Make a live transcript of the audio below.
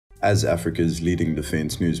As Africa's leading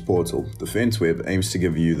defense news portal, DefenceWeb aims to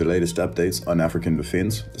give you the latest updates on African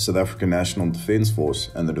defense, the South African National Defense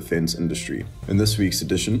Force, and the defense industry. In this week's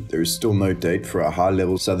edition, there is still no date for a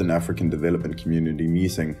high-level Southern African Development Community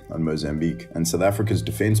meeting on Mozambique, and South Africa's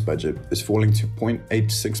defense budget is falling to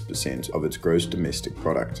 0.86% of its gross domestic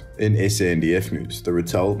product. In SANDF news, the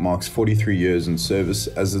Ratel marks 43 years in service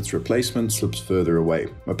as its replacement slips further away.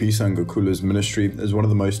 Mapisa-Nqakula's ministry is one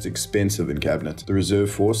of the most expensive in cabinet. The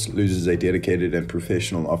reserve force loses a dedicated and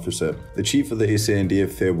professional officer. The chief of the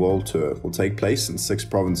SANDF farewell tour will take place in 6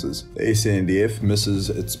 provinces. The SANDF misses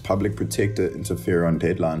its Public Protector Interferon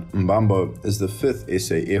deadline. Mbambo is the 5th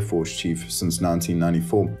SA Air Force chief since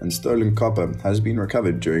 1994, and stolen copper has been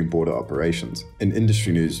recovered during border operations. In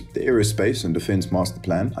industry news, the Aerospace and Defence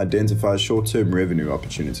Masterplan identifies short-term revenue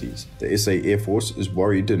opportunities. The SA Air Force is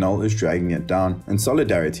worried Denel is dragging it down, and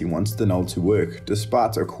Solidarity wants Denel to work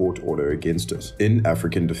despite a court order against it. In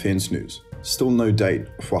African defense news, still no date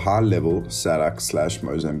for high-level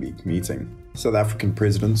SADC/Mozambique meeting. South African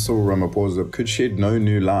President Cyril Ramaphosa could shed no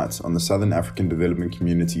new light on the Southern African Development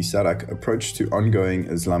Community SADC approach to ongoing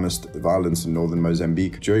Islamist violence in northern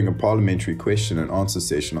Mozambique during a parliamentary question and answer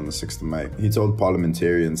session on the 6th of May. He told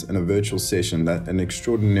parliamentarians in a virtual session that an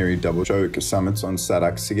extraordinary double-choke summit on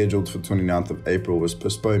SADC scheduled for 29th of April was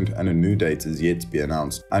postponed and a new date is yet to be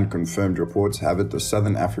announced. Unconfirmed reports have it the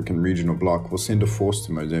Southern African Regional Bloc will send a force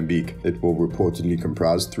to Mozambique. It will reportedly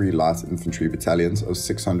comprise 3 light infantry battalions of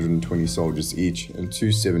 620 soldiers each and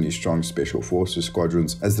 270-strong special forces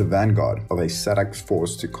squadrons as the vanguard of a SADC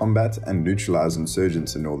force to combat and neutralize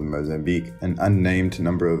insurgents in northern Mozambique. An unnamed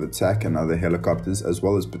number of attack and other helicopters, as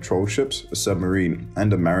well as patrol ships, a submarine,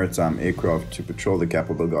 and a maritime aircraft to patrol the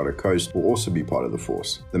Cabo Delgado coast will also be part of the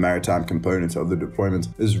force. The maritime component of the deployment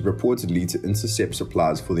is reportedly to intercept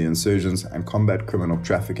supplies for the insurgents and combat criminal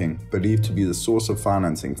trafficking, believed to be the source of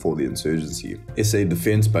financing for the insurgency. SA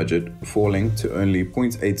defense budget falling to only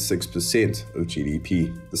 0.86% of GDP.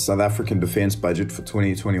 The South African defense budget for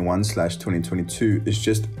 2021/2022 is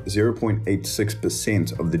just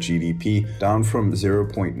 0.86% of the GDP, down from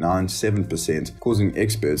 0.97%, causing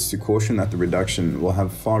experts to caution that the reduction will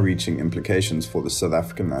have far-reaching implications for the South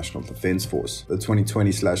African National Defence Force. The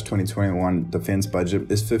 2020/2021 defense budget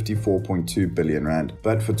is 54.2 billion rand,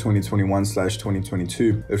 but for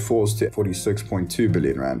 2021/2022 it falls to 46.2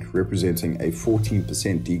 billion rand, representing a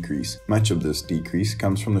 14% decrease. Much of this decrease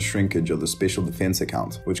comes from the shrinkage of the Special Defence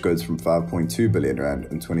account, which goes from 5.2 billion rand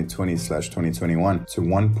in 2020/2021 to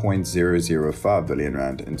 1.005 billion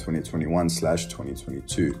rand in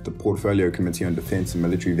 2021/2022. The Portfolio Committee on Defence and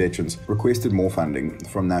Military Veterans requested more funding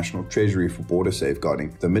from National Treasury for border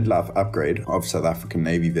safeguarding, the midlife upgrade of South African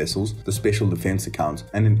Navy vessels, the Special Defence account,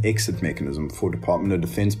 and an exit mechanism for Department of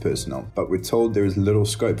Defence personnel, but we're told there is little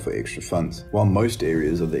scope for extra funds. While most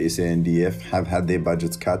areas of the SANDF have had their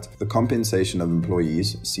budgets cut, the compensation of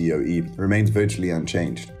employees, COE, remains virtually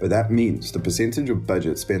unchanged, but that means the percentage of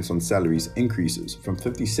budget spent on salaries increases from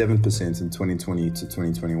 57% in 2020 to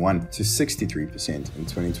 2021 to 63% in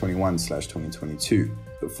 2021/2022.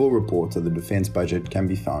 The full report of the defense budget can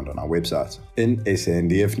be found on our website. In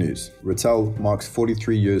SANDF news, Ratel marks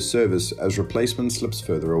 43 years service as replacement slips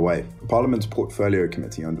further away. Parliament's Portfolio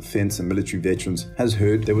Committee on Defence and Military Veterans has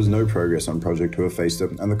heard there was no progress on Project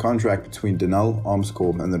Hoofvester, and the contract between Denel, Arms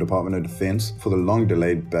Corps and the Department of Defence for the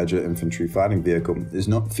long-delayed Badger infantry fighting vehicle is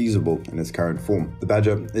not feasible in its current form. The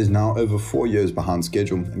Badger is now over 4 years behind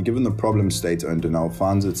schedule, and given the problem state-owned Denel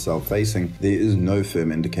finds itself facing, there is no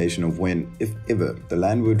firm indication of when, if ever,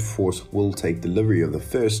 the Landward Force will take delivery of the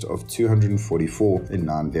first of 244 in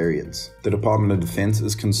 9 variants. The Department of Defence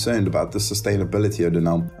is concerned about the sustainability of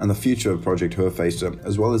Denel and the future of Project Hoofvester,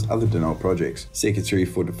 as well as other Denel projects. Secretary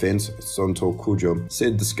for Defence Sonto Kujo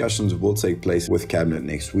said discussions will take place with Cabinet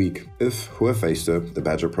next week. If Hoofvester, the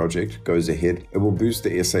Badger project, goes ahead, it will boost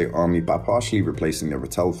the SA Army by partially replacing the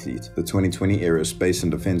Ratel fleet. The 2020 Aerospace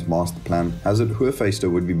and Defence Masterplan has it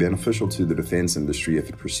Hoofvester would be beneficial to the defence industry if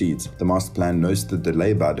it proceeds. The Masterplan notes the delay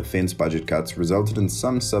by defence budget cuts resulted in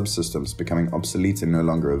some subsystems becoming obsolete and no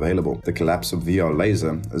longer available. The collapse of VR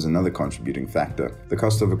laser is another contributing factor. The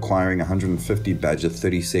cost of acquiring 150 Badger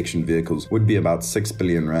 30-section vehicles would be about 6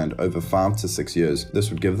 billion rand over 5 to 6 years. This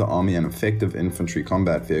would give the Army an effective infantry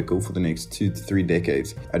combat vehicle for the next 2 to 3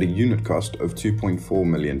 decades at a unit cost of $2.4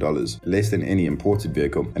 million, less than any imported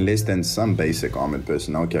vehicle and less than some basic armoured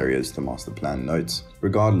personnel carriers, the Masterplan notes.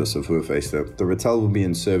 Regardless of Hoofvester, the Ratel will be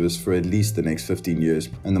in service for at least the next 15 years,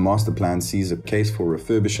 and the master plan sees a case for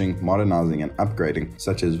refurbishing, modernizing and upgrading,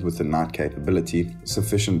 such as with the night capability,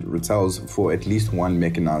 sufficient Ratels for at least one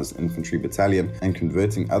mechanized infantry battalion, and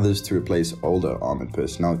converting others to replace older armored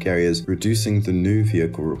personnel carriers, reducing the new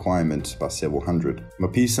vehicle requirement by several hundred.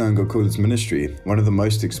 Mapisa-Nqakula's ministry, one of the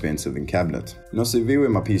most expensive in cabinet. Nosiviwe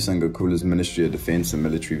Mapisa-Nqakula's Ministry of Defence and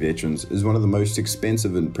Military Veterans is one of the most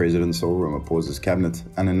expensive in President Cyril Ramaphosa's cabinet.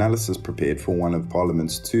 An analysis prepared for one of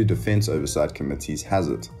Parliament's 2 Defence Oversight Committees has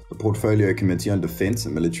it. The Portfolio Committee on Defence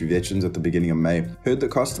and Military Veterans at the beginning of May heard the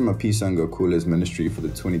cost of Mapisa-Nqakula's ministry for the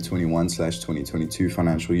 2021/2022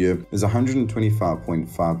 financial year is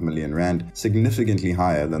 125.5 million rand, significantly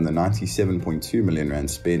higher than the 97.2 million rand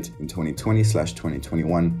spent in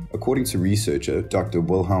 2020/2021, according to researcher Dr.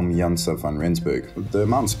 Wilhelm Janse van Rensburg. The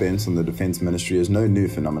amount spent on the Defence Ministry is no new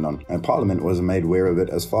phenomenon, and Parliament was made aware of it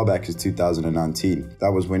as far back as 2019.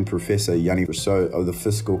 That was when Professor Yanni Rousseau of the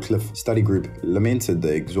Fiscal Cliff Study Group lamented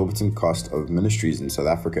the exorbitant cost of ministries in South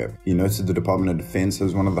Africa. He noted the Department of Defence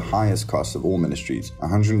has one of the highest costs of all ministries,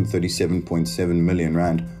 137.7 million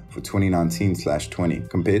rand for 2019/20,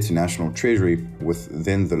 compared to National Treasury with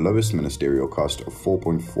then the lowest ministerial cost of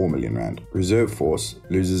 4.4 million rand. Reserve Force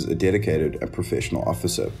loses a dedicated and professional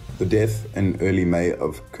officer. The death in early May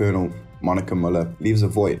of Colonel Monica Muller leaves a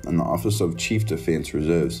void in the Office of Chief Defence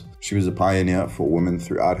Reserves. She was a pioneer for women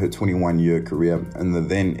throughout her 21-year career in the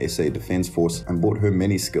then SA Defence Force and brought her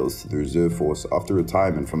many skills to the Reserve Force after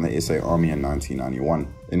retirement from the SA Army in 1991.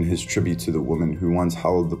 In his tribute to the woman who once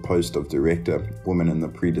held the post of Director, woman in the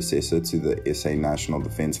predecessor to the SA National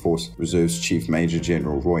Defence Force, Reserves Chief Major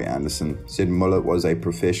General Roy Anderson said Muller was a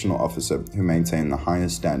professional officer who maintained the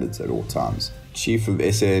highest standards at all times. Chief of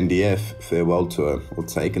SANDF farewell tour will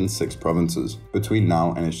take in 6 provinces. Between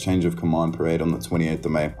now and his change of command parade on the 28th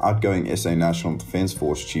of May, outgoing SA National Defence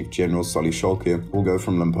Force Chief General Solly Schalke will go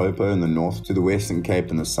from Limpopo in the north to the Western Cape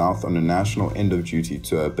in the south on a national end-of-duty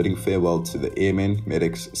tour, bidding farewell to the airmen,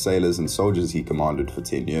 medics, sailors and soldiers he commanded for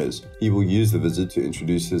 10 years. He will use the visit to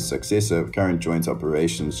introduce his successor, current Joint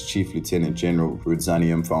Operations Chief Lieutenant General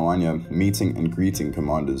Rudzani Mfawanya, meeting and greeting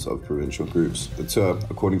commanders of provincial groups. The tour,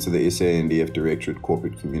 according to the SANDF Directorate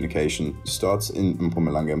Corporate Communication, starts in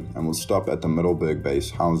Mpumalanga and will stop at the Middelburg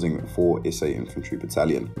base housing 4 SA Infantry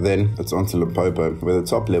Battalion. Then it's on to Limpopo, where the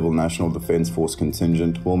top-level National Defence Force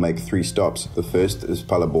contingent will make 3 stops. The first is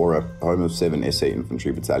Palabora, home of 7 SA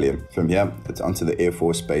Infantry Battalion. From here, it's onto the Air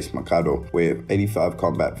Force Base Makado, where 85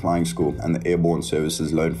 Combat Flying School and the Airborne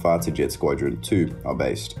Services Lone Fighter Jet Squadron 2 are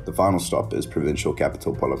based. The final stop is provincial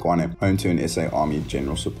capital Polokwane, home to an SA Army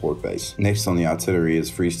General Support Base. Next on the artillery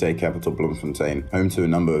is Free State capital Bloemfontein, home to a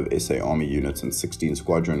number of SA Army units and 16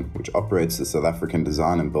 Squadron, which operates the South African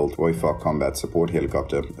design and built Royfar Combat Support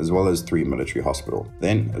Helicopter, as well as 3 military hospital.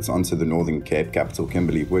 Then it's on to the Northern Cape capital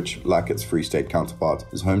Kimberley, which, like its Free State counterpart,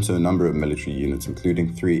 is home to a number of military units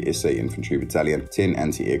including 3 SA Infantry Battalion, 10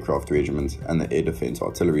 Anti-Aircraft Regiment and the Air Defence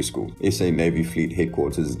Artillery School. SA Navy Fleet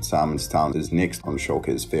Headquarters in Simonstown is next on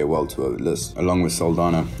Schalke's farewell tour list, along with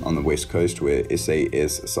Saldanha on the west coast, where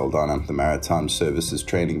SAS Saldanha, the Maritime Services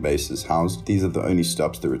Training Base, is housed. These are the only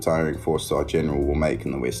stops the retiring 4-star general will make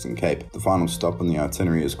in the Western Cape. The final stop on the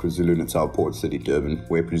itinerary is KwaZulu-Natal Port City Durban,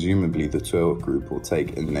 where presumably the tour group will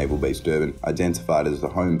take in Naval Base Durban, identified as the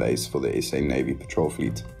home base for the SA Navy Patrol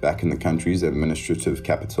Fleet. Back in the country's administrative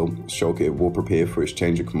capital, Schalke will prepare for his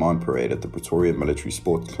change of command parade at the Pretoria Military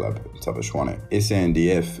Sports Club in Tabashwane.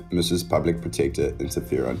 SANDF misses Public Protector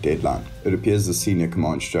Interferon deadline. It appears the senior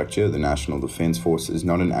command structure, the National Defence Force, is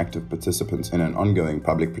not an active participant in an ongoing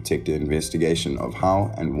Public Protector investigation of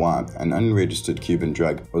how and why an unregistered Cuban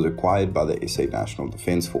drug was acquired by the SA National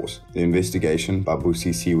Defence Force. The investigation by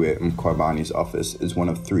Busisiwe Mkhwebani's office is one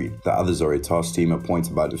of 3. The others are a task team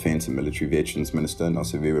appointed by Defence and Military Veterans Minister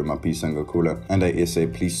Nosiviwe Mapisa-Nqakula and a SA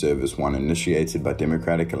Police Service one initiated by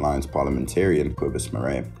Democratic Alliance parliamentarian Cobus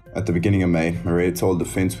Murray. At the beginning of May, Murray told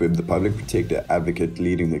DefenseWeb the Public Protector advocate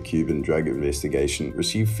leading the Cuban drug investigation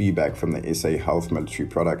received feedback from the SA Health Military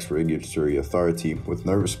Products Regulatory Authority with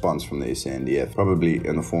no response from the SANDF, probably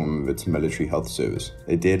in the form of its Military Health Service.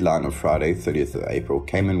 A deadline of Friday, 30th of April,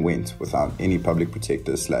 came and went without any Public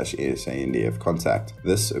Protector/SANDF contact.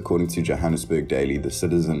 This, according to Johannesburg Daily, the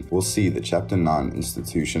Citizen, will see the Chapter 9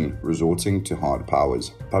 institution resorting to hard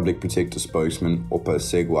powers. Public Protector spokesman Opa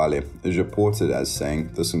Segwale is reported as saying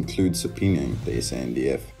this includes subpoenaing the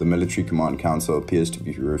SANDF. The Military Command Council appears to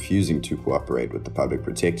be refusing to cooperate with the Public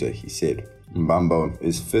Protector, he said. Mbambo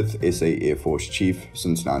is 5th SA Air Force Chief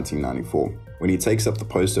since 1994. When he takes up the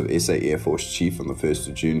post of SA Air Force Chief on the 1st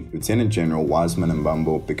of June, Lieutenant General Wiseman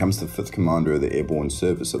Mbambo becomes the 5th Commander of the Airborne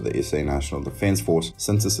Service of the SA National Defence Force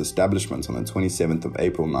since its establishment on the 27th of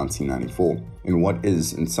April 1994. In what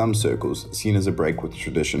is, in some circles, seen as a break with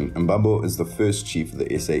tradition, Mbambo is the first Chief of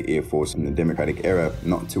the SA Air Force in the democratic era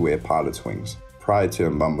not to wear pilot's wings. Prior to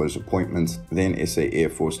Mbambo's appointment, then SA Air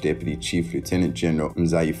Force Deputy Chief Lieutenant General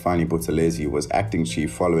Mbambo was acting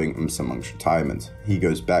chief following Msimang's retirement. He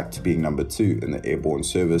goes back to being number 2 in the airborne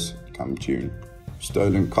service come June.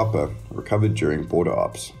 Stolen copper recovered during border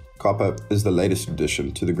ops. Copper is the latest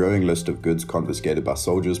addition to the growing list of goods confiscated by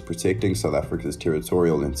soldiers protecting South Africa's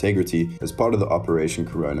territorial integrity as part of the Operation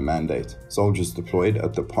Corona mandate. Soldiers deployed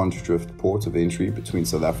at the Potchefstroom port of entry between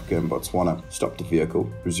South Africa and Botswana stopped a vehicle,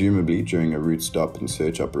 presumably during a route stop and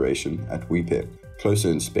search operation at Wipe. Closer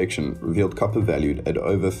inspection revealed copper valued at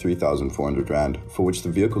over 3,400 rand, for which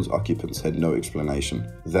the vehicle's occupants had no explanation.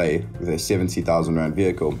 They, their 70,000 rand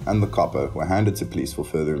vehicle, and the copper were handed to police for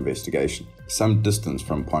further investigation. Some distance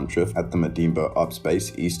from Potchefstroom at the Mbambo ops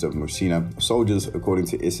base east of Musina, soldiers, according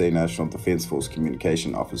to SA National Defence Force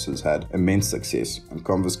communication officers, had immense success and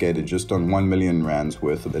confiscated just on 1 million rands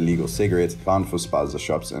worth of illegal cigarettes found for spaza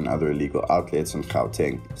shops and other illegal outlets in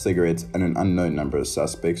Gauteng. Cigarettes and an unknown number of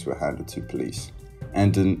suspects were handed to police.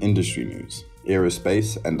 And in industry news,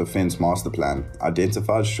 Aerospace and Defence Masterplan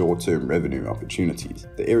identifies short-term revenue opportunities.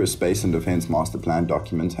 The Aerospace and Defence Masterplan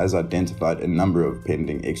document has identified a number of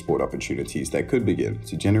pending export opportunities that could begin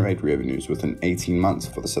to generate revenues within 18 months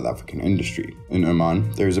for the South African industry. In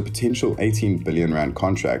Oman, there is a potential 18 billion rand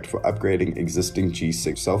contract for upgrading existing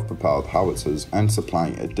G6 self-propelled howitzers and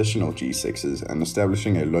supplying additional G6s and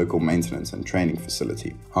establishing a local maintenance and training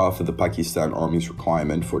facility. Half of the Pakistan Army's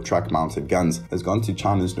requirement for truck-mounted guns has gone to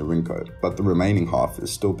China's Norinco, but the remaining half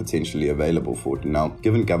is still potentially available for Denel,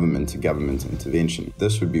 given government-to-government intervention.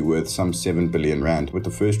 This would be worth some 7 billion rand, with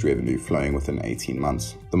the first revenue flowing within 18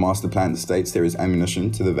 months. The master plan states there is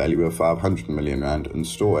ammunition to the value of 500 million rand in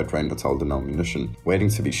store at Ratel Denel Munition, waiting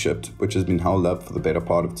to be shipped, which has been held up for the better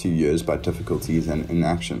part of 2 years by difficulties and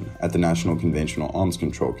inaction at the National Conventional Arms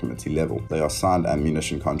Control Committee level. They are signed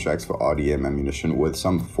ammunition contracts for RDM ammunition worth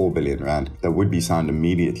some 4 billion rand that would be signed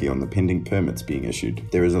immediately on the pending permits being issued.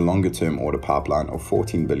 There is a longer-term order pipeline of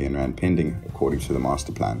 14 billion rand pending, according to the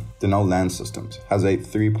master plan. Denel Land Systems has a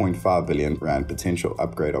 3.5 billion rand potential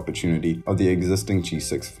upgrade opportunity of the existing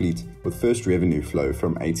G6 fleet, with first revenue flow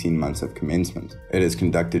from 18 months of commencement. It has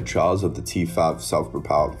conducted trials of the T5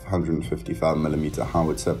 self-propelled 155mm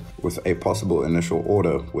howitzer with a possible initial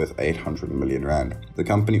order worth 800 million rand. The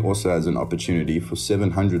company also has an opportunity for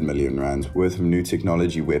 700 million rand worth of new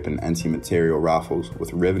technology weapon anti-material rifles,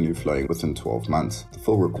 with revenue flowing within 12 months. The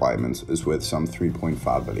full requirement is worth some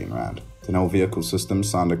 3.5 billion rand. Denel Vehicle Systems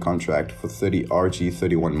signed a contract for 30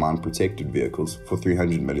 RG31 mine-protected vehicles for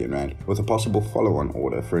 300 million rand, with a possible follow-on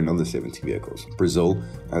order for another 70 vehicles. Brazil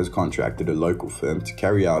has contracted a local firm to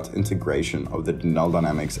carry out integration of the Denel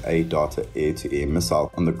Dynamics A-Data air-to-air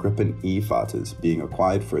missile on the Gripen E fighters being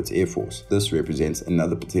acquired for its air force. This represents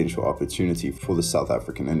another potential opportunity for the South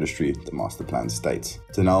African industry, the master plan states.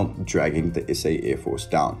 Denel dragging the SA Air Force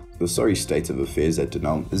down. The sorry state of affairs at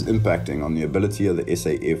Denel is impacting on the ability of the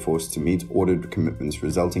SA Air Force to meet ordered commitments,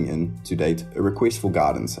 resulting in, to date, a request for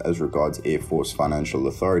guidance as regards Air Force Financial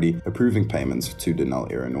Authority approving payments to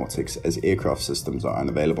Denel Aeronautics as aircraft systems are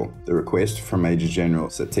unavailable. The request from Major General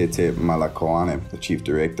Satete Malakwane, the Chief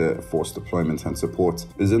Director of Force Deployment and Support,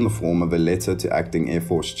 is in the form of a letter to Acting Air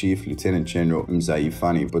Force Chief Lieutenant General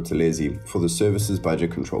Mbambo for the Services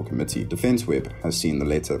Budget Control Committee. Defence Web has seen the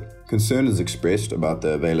letter. Concern is expressed about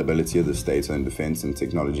the availability of the state-owned defence and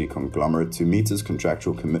technology conglomerate to meet its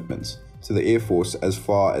contractual commitments to the Air Force as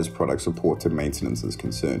far as product support and maintenance is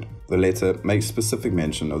concerned. The letter makes specific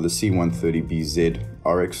mention of the C-130BZ,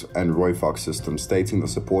 Oryx and Royfox systems, stating the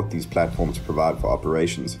support these platforms provide for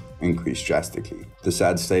operations increased drastically. The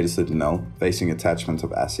sad status of Denel, facing attachment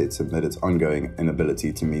of assets amid its ongoing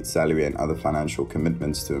inability to meet salary and other financial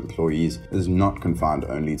commitments to employees, is not confined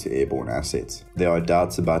only to airborne assets. There are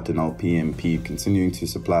doubts about Denel PMP continuing to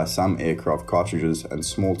supply some aircraft cartridges and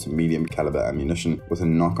small to medium caliber ammunition, with a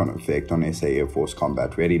knock-on effect on SA Air Force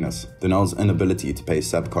combat readiness. Denel's inability to pay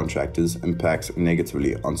subcontractors impacts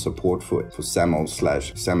negatively on support for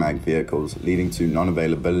SAMOL/SAMAG vehicles, leading to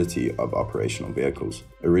non-availability of operational vehicles.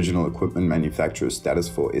 Original equipment manufacturer status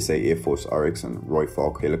for SA Air Force Oryx and Roy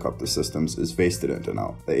Falk helicopter systems is vested in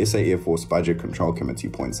Denel. The SA Air Force Budget Control Committee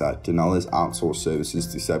points out Denel has outsourced services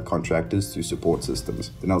to subcontractors to support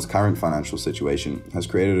systems. Denel's current financial situation has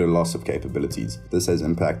created a loss of capabilities. This has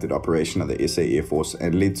impacted operation of the SA Air Force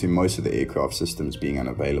and led to most of the aircraft systems being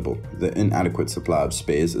unavailable. The inadequate supply of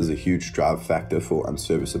spares is a huge drive factor for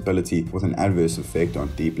unserviceability, with an adverse effect on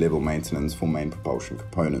deep-level maintenance for main propulsion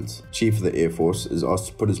components. Chief of the Air Force is asked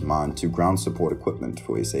to put his mind to ground support equipment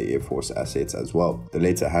for SA Air Force assets as well. The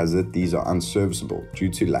letter has it these are unserviceable due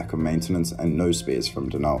to lack of maintenance and no spares from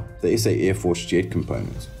Denel. The SA Air Force jet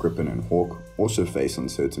components, Gripen and Hawk, also face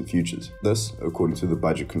uncertain futures. This, according to the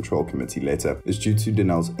Budget Control Committee letter, is due to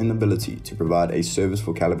Denel's inability to provide a service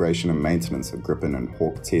for calibration and maintenance of Gripen and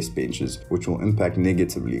Hawk test benches, which will impact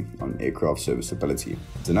negatively on aircraft serviceability.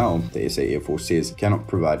 Denel, the SA Air Force says, cannot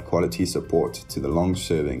provide quality support to the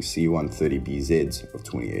long-serving C-130BZs of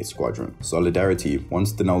 28th Squadron. Solidarity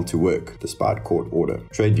wants Denel to work, despite court order.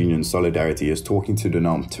 Trade union Solidarity is talking to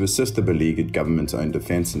Denel to assist the beleaguered government-owned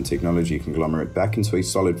defense and technology conglomerate back into a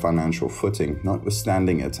solid financial footing,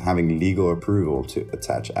 notwithstanding it having legal approval to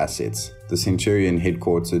attach assets. The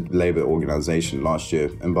Centurion-headquartered labor organization last year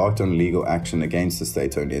embarked on legal action against the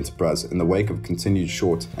state-owned enterprise in the wake of continued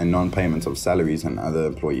short and non-payment of salaries and other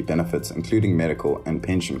employee benefits, including medical and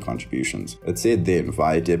pension contributions. It said then,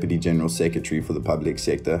 via Deputy General Secretary for the Public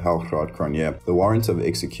Sector, Helgraat Cronje, the warrant of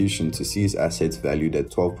execution to seize assets valued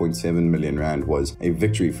at 12.7 million rand was a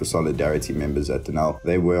victory for Solidarity members at Denel.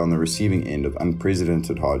 They were on the receiving end of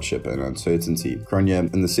unprecedented hardship and uncertainty.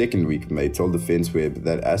 Cronje, in the second week of May, told Defence Web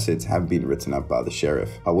that assets have been written up by the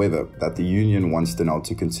sheriff. However, that the union wants Denel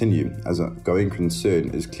to continue, as a going concern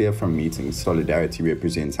is clear from meetings Solidarity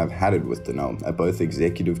representatives have had it with Denel at both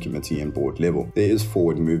executive committee and board level. There is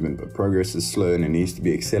forward movement, but progress is slow and it needs to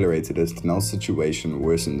be accelerated as Denel's situation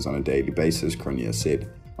worsens on a daily basis, Cronje said.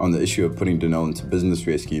 On the issue of putting Denel into business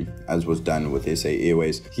rescue, as was done with SA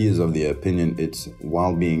Airways, he is of the opinion it,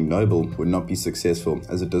 while being noble, would not be successful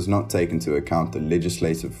as it does not take into account the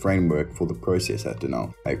legislative framework for the process at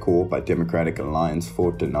Denel. A call by Democratic Alliance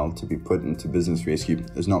for Denel to be put into business rescue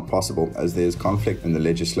is not possible as there is conflict in the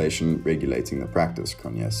legislation regulating the practice,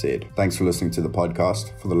 Cronje said. Thanks for listening to the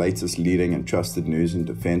podcast. For the latest leading and trusted news in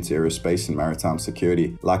defense, aerospace and maritime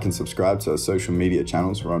security, like and subscribe to our social media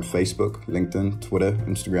channels. We're on Facebook, LinkedIn, Twitter,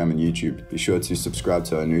 Instagram and YouTube. Be sure to subscribe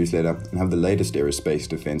to our newsletter and have the latest aerospace,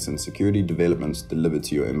 defense and security developments delivered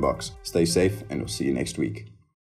to your inbox. Stay safe and we'll see you next week.